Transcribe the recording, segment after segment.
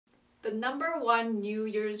the #1 New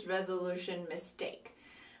Year's resolution mistake.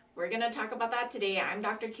 We're going to talk about that today. I'm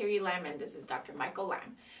Dr. Carrie Lam and this is Dr. Michael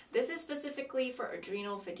Lam. This is specifically for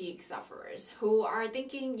adrenal fatigue sufferers who are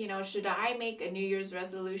thinking, should I make a New Year's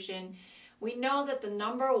resolution? We know that the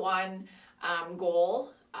 #1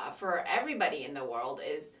 goal for everybody in the world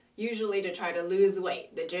is usually to try to lose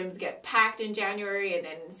weight. The gyms get packed in January and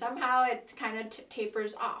then somehow it kind of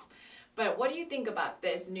tapers off. But what do you think about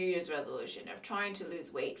this New Year's resolution of trying to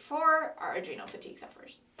lose weight for our adrenal fatigue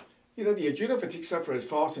sufferers? The adrenal fatigue sufferers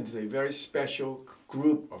falls into a very special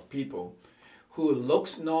group of people who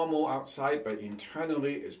looks normal outside but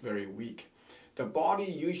internally is very weak. The body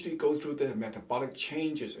usually goes through the metabolic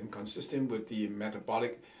changes inconsistent with the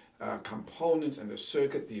metabolic components and the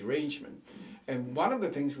circuit derangement. And one of the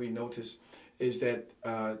things we notice is that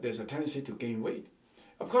there's a tendency to gain weight.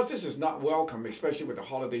 Of course, this is not welcome, especially with the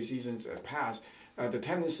holiday seasons that pass. The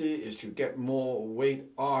tendency is to get more weight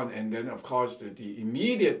on, and then, of course, the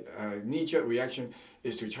immediate knee-jerk reaction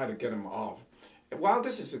is to try to get them off. While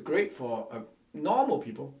this is great for normal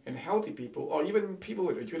people and healthy people, or even people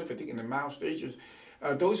with adrenal fatigue in the mild stages,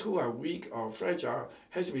 those who are weak or fragile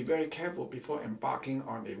has to be very careful before embarking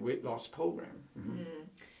on a weight loss program.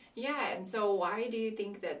 Yeah, and so why do you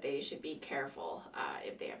think that they should be careful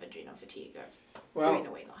if they have adrenal fatigue or doing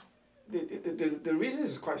the weight loss? The reason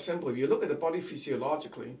is quite simple. If you look at the body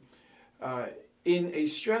physiologically, in a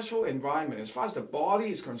stressful environment, as far as the body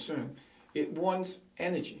is concerned, it wants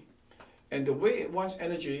energy. And the way it wants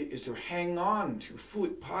energy is to hang on to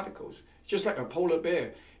food particles, just like a polar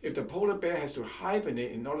bear. If the polar bear has to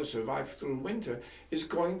hibernate in order to survive through winter, it's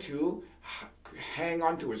going to hang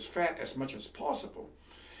on to its fat as much as possible.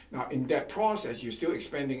 Now, in that process, you're still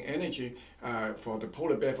expending energy for the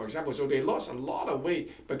polar bear, for example. So they lost a lot of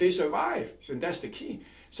weight, but they survive, and that's the key.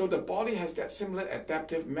 So the body has that similar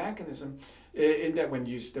adaptive mechanism in that when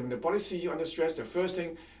the body sees you under stress, the first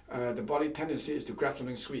thing the body tendency is to grab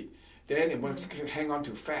something sweet. Then it wants to hang on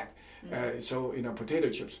to fat. So, potato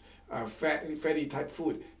chips, fatty type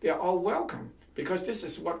food, they are all welcome because this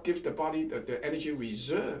is what gives the body the energy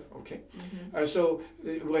reserve, okay? So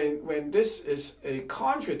when this is a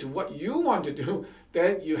contrary to what you want to do,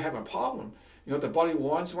 then you have a problem. The body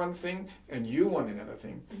wants one thing and you want another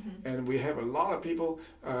thing. And we have a lot of people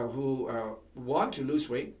who want to lose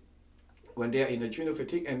weight when they are in adrenal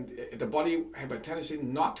fatigue, and the body have a tendency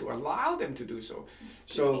not to allow them to do so.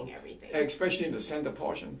 So, especially in the center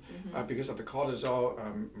portion, because of the cortisol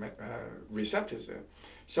receptors there.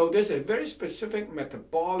 So there's a very specific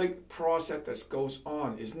metabolic process that goes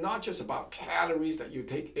on. It's not just about calories that you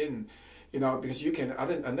take in, because you can,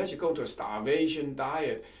 unless you go to a starvation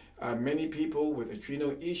diet, many people with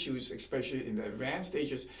adrenal issues, especially in the advanced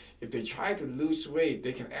stages, if they try to lose weight,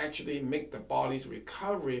 they can actually make the body's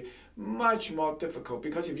recovery much more difficult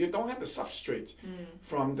because if you don't have the substrates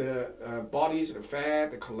from the body's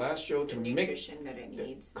fat, the cholesterol, the nutrition that it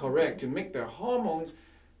needs. Correct, to make the hormones,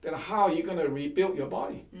 then how are you going to rebuild your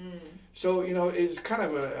body? So, it's kind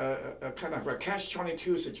of a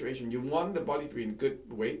catch-22 situation. You want the body to be in good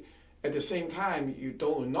weight. At the same time, you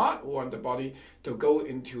do not want the body to go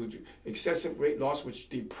into excessive weight loss, which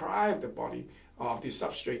deprive the body of these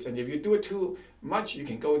substrates. And if you do it too much, you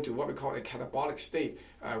can go into what we call a catabolic state,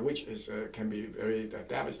 which is can be very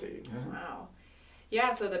devastating. Wow.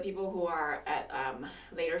 Yeah, so the people who are at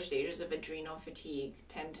later stages of adrenal fatigue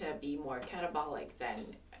tend to be more catabolic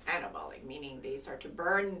than anabolic, meaning they start to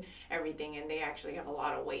burn everything and they actually have a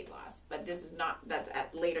lot of weight loss. But this is not, that's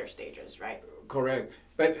at later stages, right? Correct.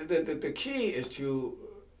 But the key is to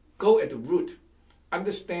go at the root,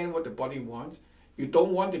 understand what the body wants. You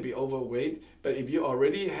don't want to be overweight, but if you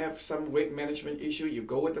already have some weight management issue, you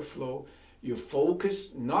go with the flow. You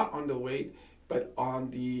focus not on the weight, but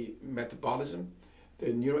on the metabolism, the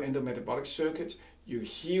neuroendometabolic circuits. You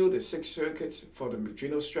heal the sick circuits for the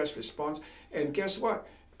adrenal stress response. And guess what?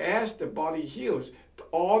 As the body heals,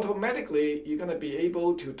 automatically you're going to be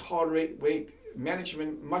able to tolerate weight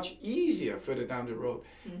management much easier further down the road.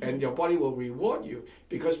 And your body will reward you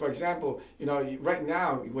because, for example, right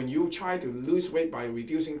now when you try to lose weight by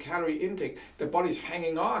reducing calorie intake, the body's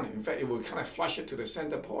hanging on. In fact, it will kind of flush it to the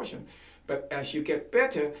center portion. But as you get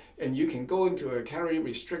better and you can go into a calorie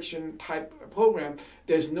restriction type program,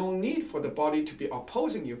 there's no need for the body to be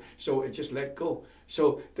opposing you, so it just let go.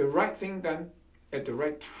 So the right thing done at the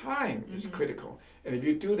right time is critical. And if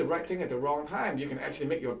you do the right thing at the wrong time, you can actually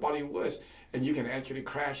make your body worse and you can actually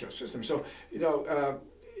crash your system. So,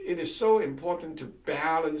 it is so important to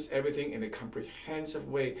balance everything in a comprehensive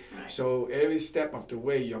way. Right. So every step of the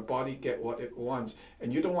way, your body get what it wants.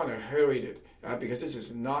 And you don't want to hurry it because this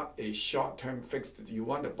is not a short-term fix. You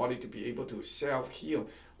want the body to be able to self-heal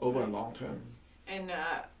over a long term.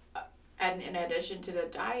 And in addition to the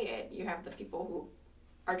diet, you have the people who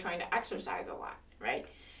are trying to exercise a lot, right?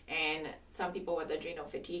 And some people with adrenal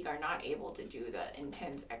fatigue are not able to do the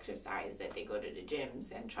intense exercise that they go to the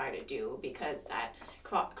gyms and try to do because that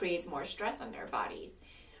creates more stress on their bodies,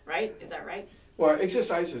 right? Is that right? Well,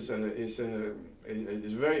 exercise is a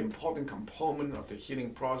very important component of the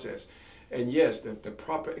healing process. And yes, the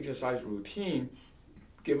proper exercise routine,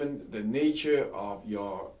 given the nature of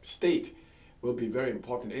your state, will be very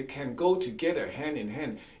important. It can go together hand in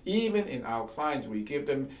hand. Even in our clients, we give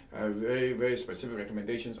them very, very specific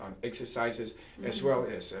recommendations on exercises, as well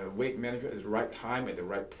as weight management at the right time, at the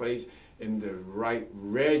right place, in the right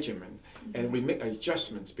regimen. And we make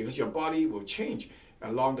adjustments because your body will change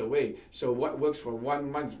along the way. So what works for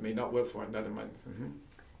 1 month may not work for another month.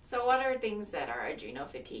 So what are things that our adrenal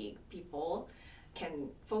fatigue people can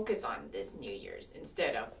focus on this New Year's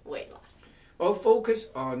instead of weight loss? Well, focus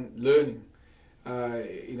on learning.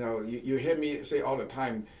 You hear me say all the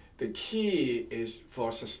time, the key is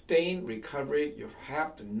for sustained recovery, you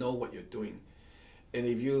have to know what you're doing. And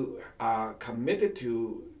if you are committed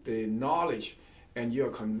to the knowledge and you're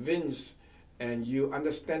convinced and you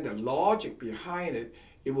understand the logic behind it,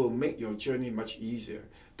 it will make your journey much easier.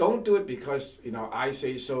 Don't do it because, I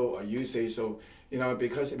say so or you say so,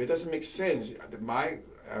 because if it doesn't make sense, my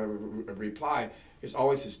reply is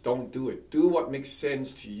always don't do it. Do what makes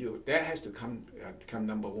sense to you. That has to come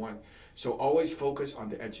number one. So always focus on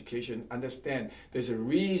the education. Understand there's a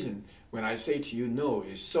reason when I say to you no.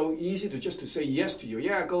 It's so easy to say yes to you.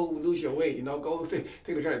 Yeah, go lose your weight. Go take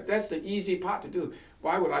the care. That's the easy part to do.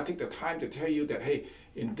 Why would I take the time to tell you that, hey,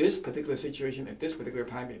 in this particular situation, at this particular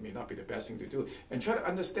time, it may not be the best thing to do? And try to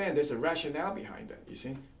understand there's a rationale behind that, you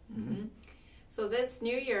see? Mm-hmm. So this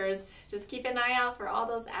New Year's, just keep an eye out for all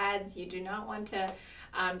those ads. You do not want to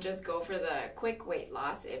just go for the quick weight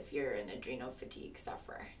loss if you're an adrenal fatigue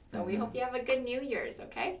sufferer. So we hope you have a good New Year's,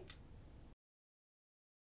 okay?